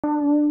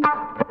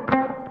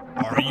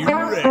Are you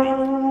ready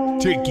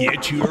to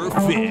get your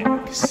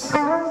fix?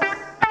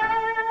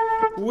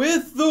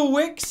 With the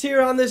Wicks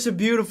here on this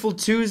beautiful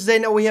Tuesday.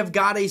 Now we have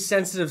got a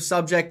sensitive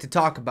subject to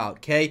talk about,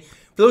 okay?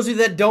 For those of you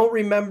that don't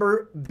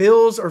remember,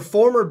 Bills or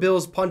former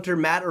Bills punter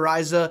Matt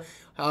Araiza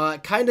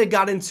kind of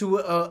got into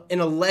an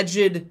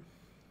alleged...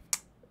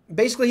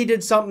 Basically, he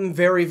did something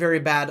very, very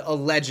bad,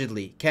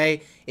 allegedly,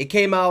 okay? It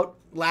came out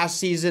last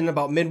season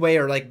about midway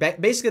or like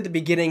basically at the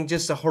beginning,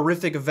 just a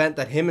horrific event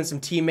that him and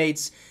some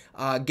teammates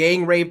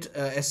gang raped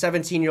a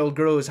 17-year-old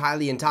girl who was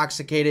highly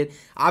intoxicated.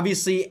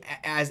 Obviously,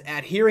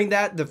 at hearing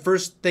that, the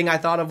first thing I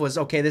thought of was,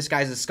 okay, this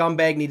guy's a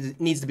scumbag,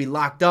 needs to be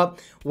locked up.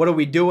 What are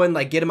we doing?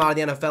 Like, get him out of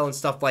the NFL and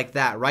stuff like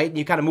that, right? And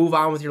you kind of move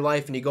on with your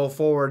life and you go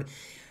forward.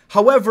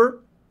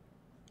 However,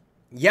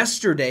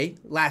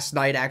 last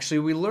night actually,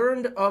 we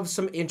learned of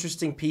some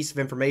interesting piece of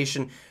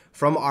information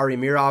from Ari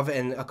Mirov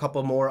and a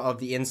couple more of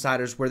the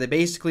insiders where they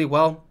basically,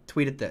 well,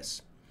 tweeted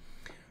this.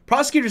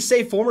 Prosecutors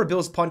say former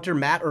Bills punter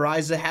Matt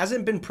Araiza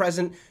hasn't been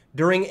present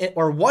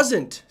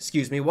wasn't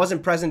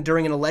present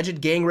during an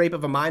alleged gang rape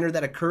of a minor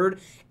that occurred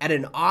at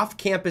an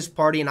off-campus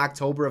party in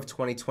October of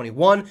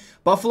 2021.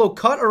 Buffalo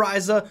cut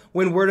Araiza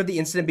when word of the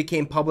incident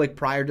became public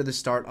prior to the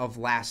start of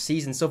last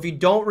season. So if you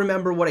don't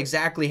remember what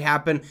exactly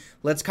happened,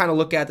 let's kind of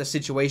look at the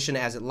situation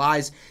as it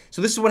lies.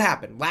 So this is what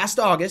happened. Last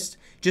August,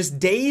 just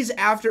days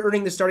after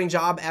earning the starting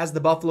job as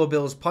the Buffalo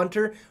Bills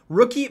punter,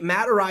 rookie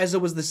Matt Araiza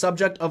was the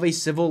subject of a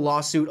civil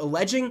lawsuit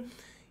alleging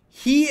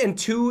he and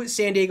two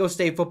San Diego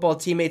State football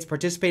teammates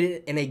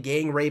participated in a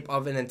gang rape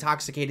of an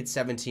intoxicated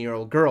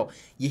 17-year-old girl.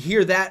 You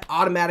hear that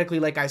automatically,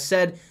 like I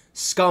said,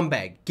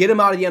 scumbag. Get him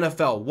out of the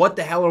NFL. What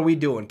the hell are we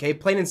doing? Okay,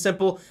 plain and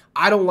simple,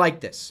 I don't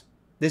like this.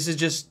 This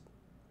is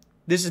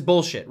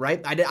bullshit,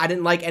 right? I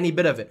didn't like any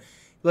bit of it.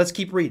 Let's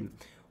keep reading.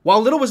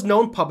 While little was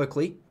known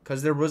publicly,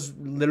 because there was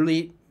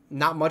literally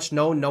not much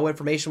known, no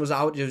information was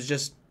out, it was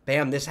just,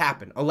 bam, this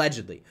happened,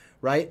 allegedly,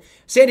 right?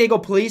 San Diego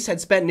police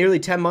had spent nearly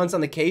 10 months on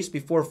the case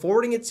before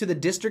forwarding it to the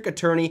district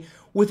attorney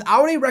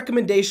without a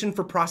recommendation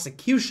for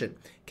prosecution,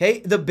 okay?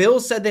 The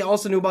Bills said they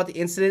also knew about the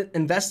incident,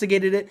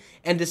 investigated it,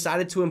 and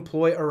decided to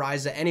employ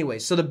Araiza anyway.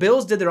 So the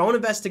Bills did their own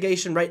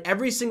investigation, right?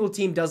 Every single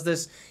team does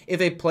this.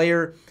 If a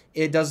player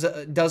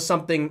does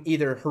something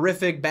either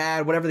horrific,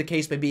 bad, whatever the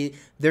case may be,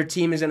 their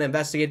team is going to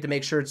investigate to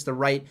make sure it's the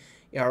right,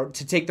 to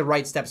take the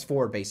right steps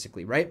forward,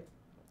 basically, right?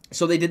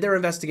 So they did their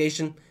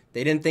investigation.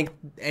 They didn't think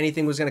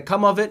anything was going to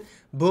come of it.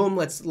 Boom,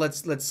 let's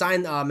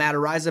sign Matt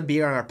Araiza,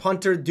 be our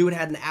punter. Dude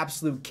had an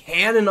absolute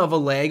cannon of a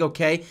leg,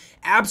 okay?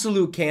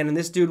 Absolute cannon.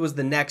 This dude was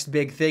the next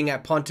big thing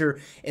at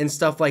punter and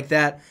stuff like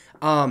that.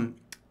 And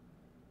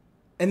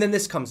then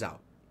this comes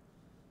out.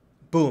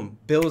 Boom,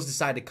 Bills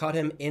decide to cut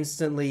him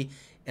instantly,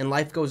 and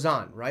life goes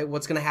on, right?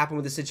 What's going to happen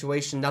with the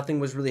situation? Nothing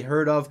was really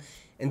heard of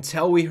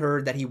until we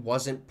heard that he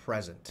wasn't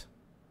present,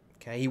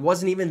 okay? He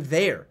wasn't even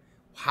there.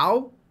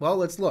 How? Well,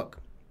 let's look.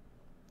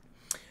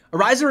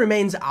 Araiza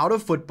remains out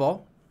of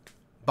football,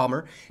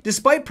 bummer,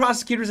 despite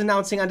prosecutors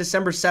announcing on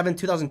December 7,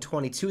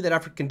 2022 that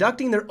after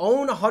conducting their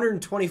own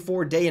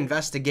 124-day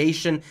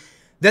investigation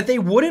that they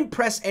wouldn't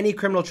press any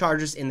criminal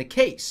charges in the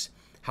case.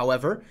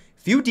 However,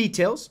 few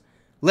details,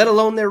 let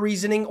alone their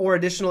reasoning or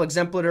additional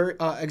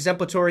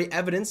exemplary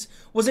evidence,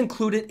 was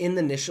included in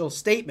the initial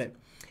statement.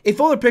 A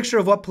fuller picture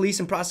of what police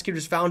and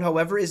prosecutors found,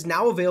 however, is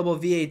now available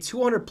via a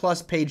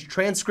 200-plus page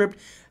transcript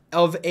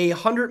of a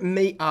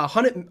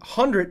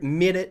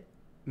 100-minute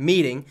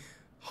meeting.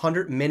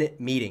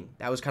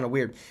 That was kind of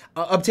weird.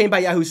 Obtained by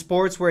Yahoo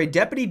Sports, where a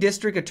deputy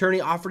district attorney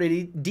offered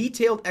a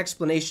detailed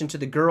explanation to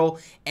the girl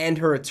and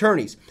her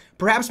attorneys.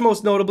 Perhaps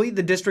most notably,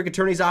 the district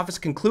attorney's office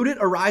concluded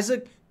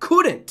Araiza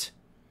could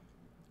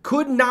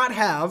not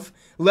have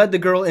led the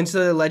girl into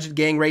the alleged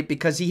gang rape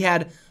because he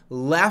had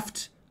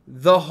left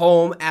the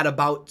home at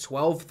about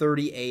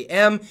 12:30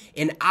 a.m.,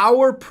 an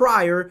hour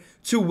prior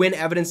to when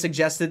evidence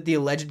suggested the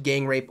alleged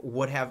gang rape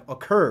would have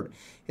occurred.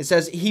 It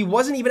says he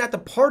wasn't even at the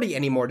party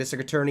anymore,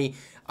 District Attorney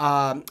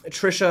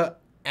Trisha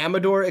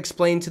Amador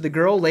explained to the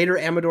girl. Later,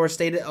 Amador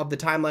stated of the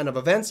timeline of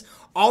events,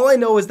 all I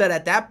know is that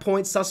at that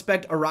point,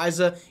 suspect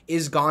Araiza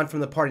is gone from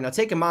the party. Now,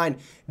 take in mind,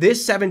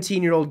 this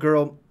 17-year-old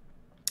girl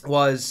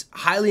was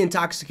highly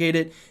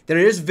intoxicated. There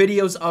is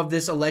videos of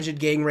this alleged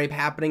gang rape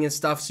happening and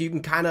stuff, so you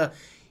can kind of...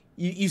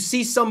 You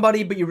see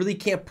somebody, but you really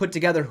can't put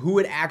together who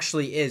it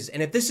actually is.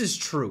 And if this is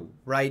true,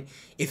 right,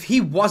 if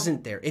he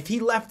wasn't there, if he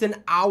left an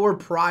hour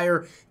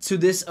prior to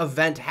this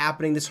event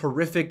happening, this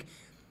horrific,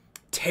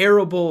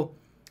 terrible,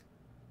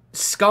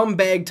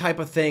 scumbag type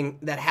of thing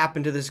that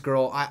happened to this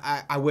girl,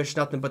 I wish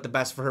nothing but the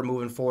best for her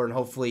moving forward, and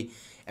hopefully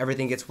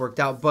everything gets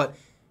worked out. But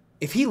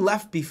if he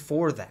left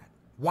before that,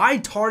 why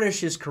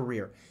tarnish his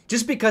career?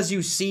 Just because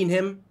you've seen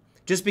him,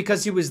 just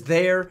because he was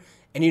there,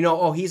 and you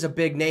know, oh, he's a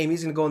big name,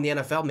 he's going to go in the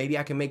NFL, maybe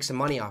I can make some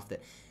money off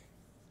it.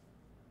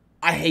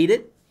 I hate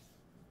it.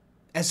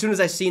 As soon as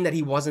I seen that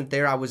he wasn't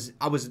there, I was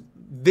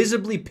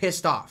visibly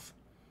pissed off.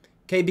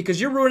 Okay, because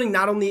you're ruining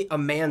not only a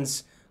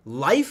man's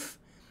life,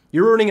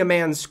 you're ruining a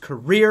man's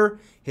career,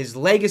 his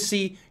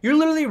legacy. You're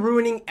literally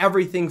ruining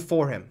everything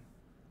for him.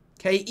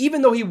 Okay,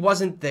 even though he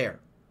wasn't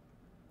there.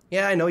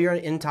 Yeah, I know you're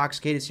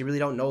intoxicated, so you really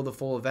don't know the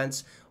full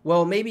events.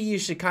 Well, maybe you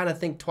should kind of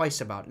think twice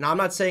about it. Now, I'm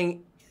not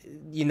saying,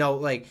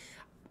 like,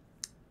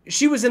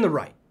 she was in the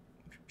right.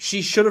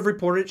 She should have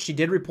reported it. She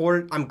did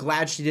report it. I'm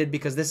glad she did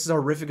because this is a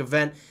horrific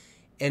event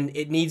and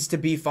it needs to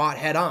be fought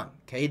head on.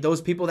 Okay,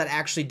 those people that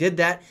actually did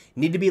that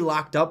need to be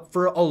locked up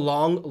for a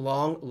long,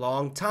 long,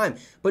 long time.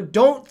 But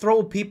don't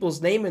throw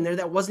people's name in there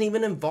that wasn't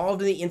even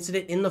involved in the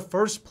incident in the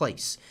first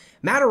place.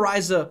 Matt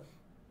Araiza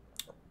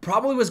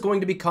probably was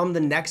going to become the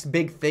next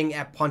big thing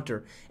at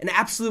punter. An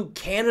absolute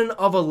cannon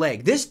of a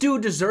leg. This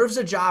dude deserves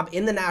a job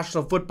in the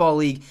National Football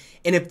League.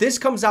 And if this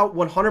comes out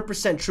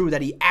 100% true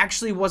that he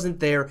actually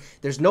wasn't there,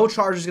 there's no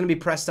charges going to be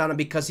pressed on him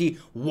because he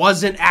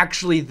wasn't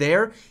actually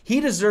there, he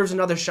deserves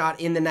another shot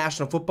in the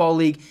National Football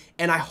League.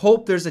 And I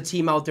hope there's a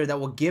team out there that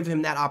will give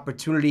him that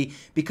opportunity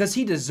because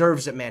he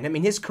deserves it, man. I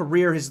mean, his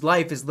career, his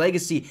life, his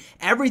legacy,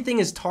 everything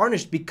is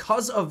tarnished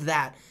because of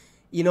that,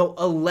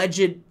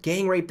 alleged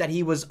gang rape that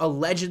he was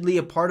allegedly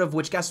a part of,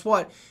 which guess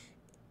what?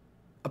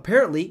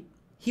 Apparently,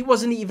 he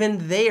wasn't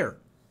even there.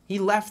 He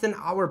left an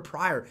hour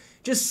prior.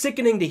 Just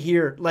sickening to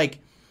hear, like,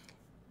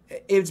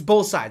 it's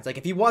both sides. Like,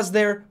 if he was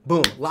there,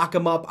 boom, lock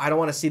him up. I don't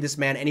want to see this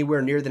man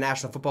anywhere near the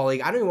National Football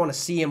League. I don't even want to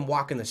see him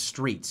walk in the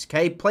streets,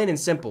 okay? Plain and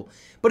simple.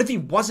 But if he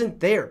wasn't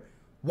there,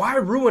 why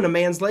ruin a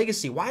man's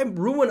legacy? Why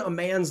ruin a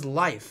man's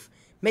life?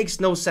 Makes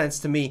no sense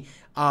to me.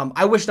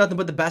 I wish nothing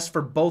but the best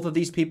for both of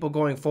these people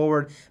going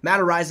forward. Matt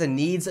Araiza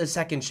needs a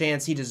second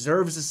chance. He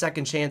deserves a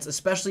second chance,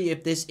 especially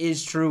if this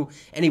is true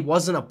and he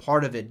wasn't a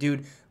part of it.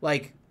 Dude,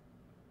 like,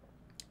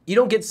 you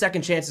don't get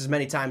second chances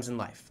many times in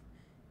life.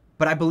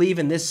 But I believe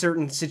in this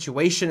certain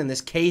situation, in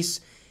this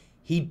case,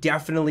 he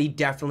definitely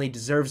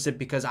deserves it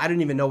because I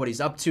don't even know what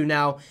he's up to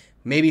now.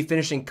 Maybe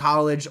finishing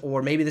college,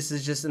 or maybe this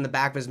is just in the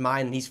back of his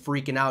mind and he's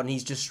freaking out and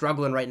he's just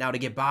struggling right now to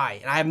get by.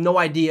 And I have no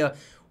idea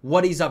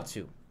what he's up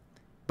to.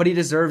 But he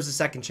deserves a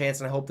second chance,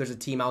 and I hope there's a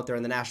team out there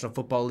in the National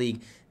Football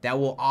League that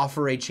will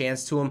offer a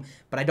chance to him.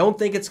 But I don't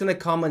think it's going to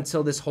come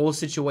until this whole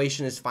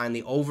situation is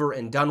finally over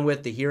and done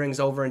with, the hearing's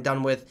over and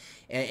done with,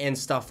 and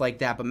stuff like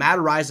that. But Matt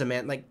Araiza,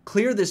 man, like,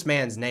 clear this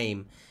man's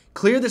name.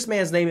 Clear this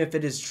man's name if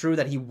it is true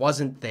that he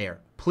wasn't there.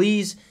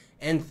 Please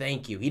and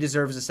thank you. He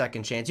deserves a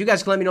second chance. You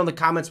guys can let me know in the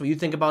comments what you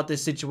think about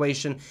this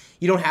situation.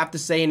 You don't have to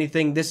say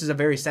anything. This is a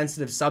very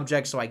sensitive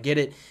subject, so I get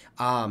it.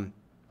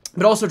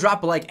 But also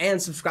drop a like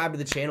and subscribe to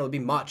the channel. It'd be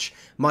much,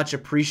 much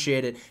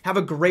appreciated. Have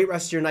a great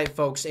rest of your night,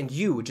 folks. And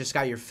you just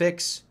got your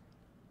fix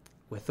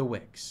with the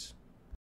Wicks.